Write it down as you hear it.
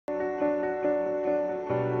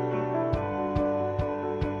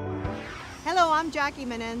I'm Jackie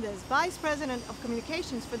Menendez, Vice President of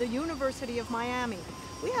Communications for the University of Miami.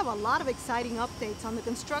 We have a lot of exciting updates on the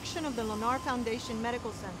construction of the Lennar Foundation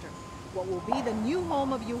Medical Center, what will be the new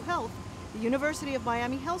home of UHealth, the University of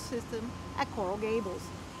Miami Health System at Coral Gables.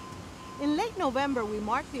 In late November, we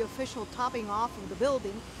marked the official topping off of the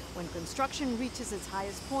building when construction reaches its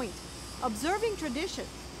highest point. Observing tradition,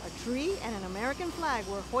 a tree and an American flag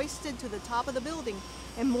were hoisted to the top of the building,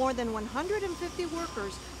 and more than 150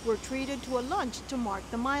 workers were treated to a lunch to mark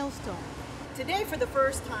the milestone. Today, for the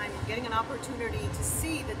first time, we're getting an opportunity to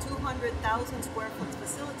see the 200,000 square foot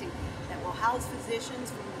facility that will house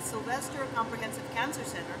physicians from the Sylvester Comprehensive Cancer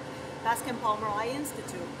Center, Bascom Palmer Eye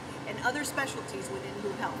Institute, and other specialties within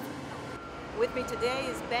UHealth. With me today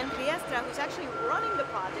is Ben Riestra, who's actually running the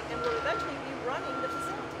project and will eventually be running the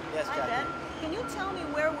facility. Yes, Hi, Jackie. Ben. Can you tell me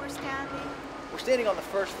where we're standing? We're standing on the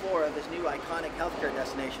first floor of this new iconic healthcare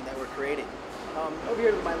destination that we're creating. Over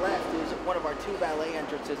here to my left is one of our two valet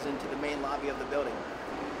entrances into the main lobby of the building.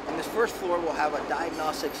 On this first floor, we'll have a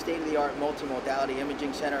diagnostic, state-of-the-art multimodality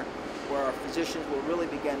imaging center where our physicians will really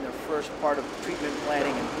begin their first part of treatment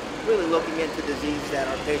planning and really looking into disease that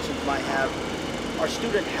our patients might have. Our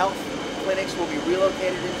student health clinics will be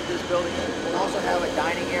relocated into this building. We'll also have a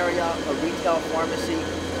dining area, a retail pharmacy,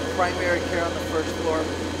 primary care on the first floor,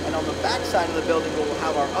 and on the back side of the building we'll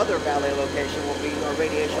have our other valet location will be our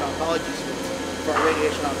radiation oncology suites for our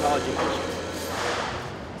radiation oncology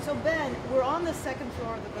patients. So Ben, we're on the second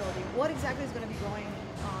floor of the building. What exactly is going to be going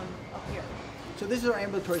on up here? So this is our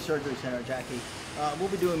ambulatory surgery center, Jackie. We'll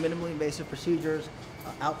be doing minimally invasive procedures,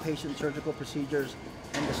 outpatient surgical procedures,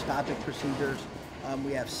 endoscopic procedures.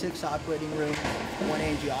 We have 6 operating rooms, 1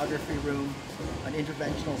 angiography room, an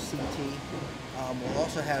interventional CT. We'll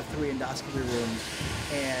also have 3 endoscopy rooms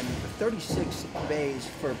and 36 bays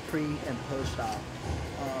for pre and post-op.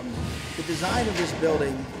 The design of this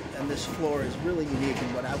building and this floor is really unique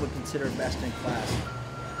and what I would consider best in class.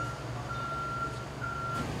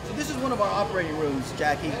 So this is one of our operating rooms,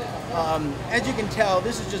 Jackie. As you can tell,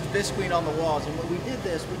 this is just visqueen on the walls, and when we did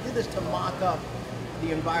this to mock up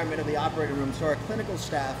the environment of the operating room so our clinical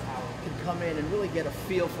staff can come in and really get a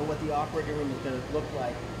feel for what the operating room is going to look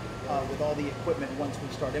like with all the equipment once we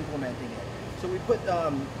start implementing it. So we put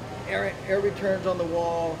air returns on the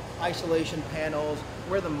wall, isolation panels,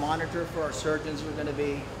 where the monitor for our surgeons are going to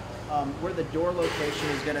be, where the door location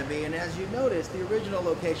is going to be. And as you notice, the original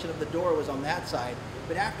location of the door was on that side,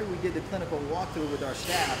 but after we did the clinical walkthrough with our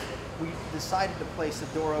staff, we decided to place the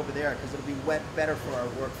door over there because it'll be better for our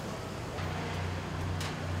workflow.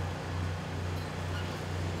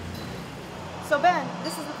 So Ben,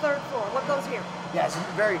 this is the third floor. What goes here? Yes, it's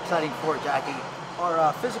a very exciting floor, Jackie.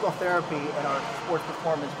 Our physical therapy and our sports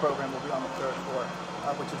performance program will be on the third floor,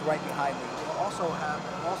 which is right behind me. It will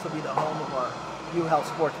also be the home of our UHealth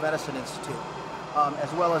Sports Medicine Institute,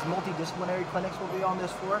 as well as multidisciplinary clinics will be on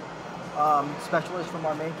this floor. Specialists from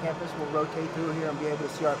our main campus will rotate through here and be able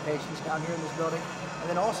to see our patients down here in this building. And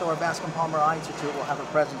then also our Bascom Palmer Eye Institute will have a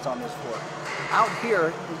presence on this floor. Out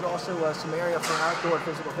here is also some area for outdoor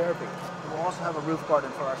physical therapy. We'll also have a roof garden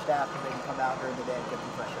for our staff so they can come out during the day and get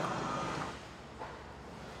some fresh air.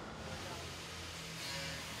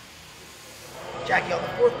 Jackie, on the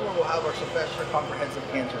fourth floor we'll have our Sylvester Comprehensive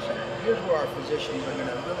Cancer Center. Here's where our physicians are going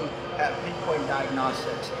to really have pinpoint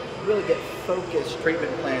diagnostics, really get focused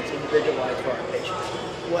treatment plans individualized for our patients.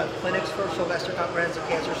 We'll have clinics for Sylvester Comprehensive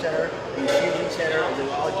Cancer Center, the Infusion Center, a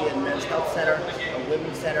Urology and Men's Health Center, a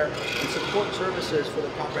Women's Center, and support services for the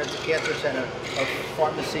Comprehensive Cancer Center of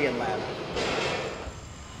pharmacy and lab.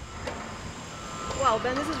 Wow,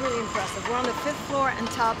 Ben, this is really impressive. We're on the 5th floor and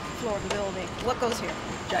top floor of the building. What goes here?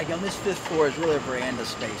 Jackie, on this 5th floor is really a veranda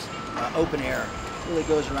space, open air. Really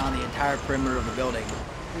goes around the entire perimeter of the building.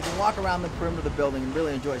 You can walk around the perimeter of the building and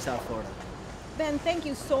really enjoy South Florida. Ben, thank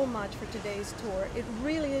you so much for today's tour. It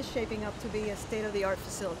really is shaping up to be a state-of-the-art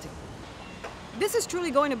facility. This is truly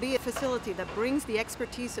going to be a facility that brings the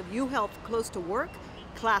expertise of UHealth close to work,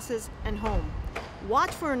 classes, and home.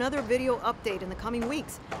 Watch for another video update in the coming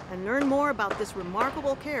weeks and learn more about this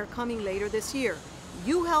remarkable care coming later this year.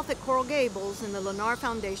 UHealth at Coral Gables in the Lennar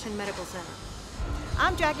Foundation Medical Center.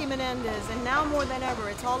 I'm Jackie Menendez, and now more than ever,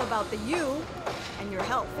 it's all about the you and your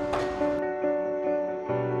health.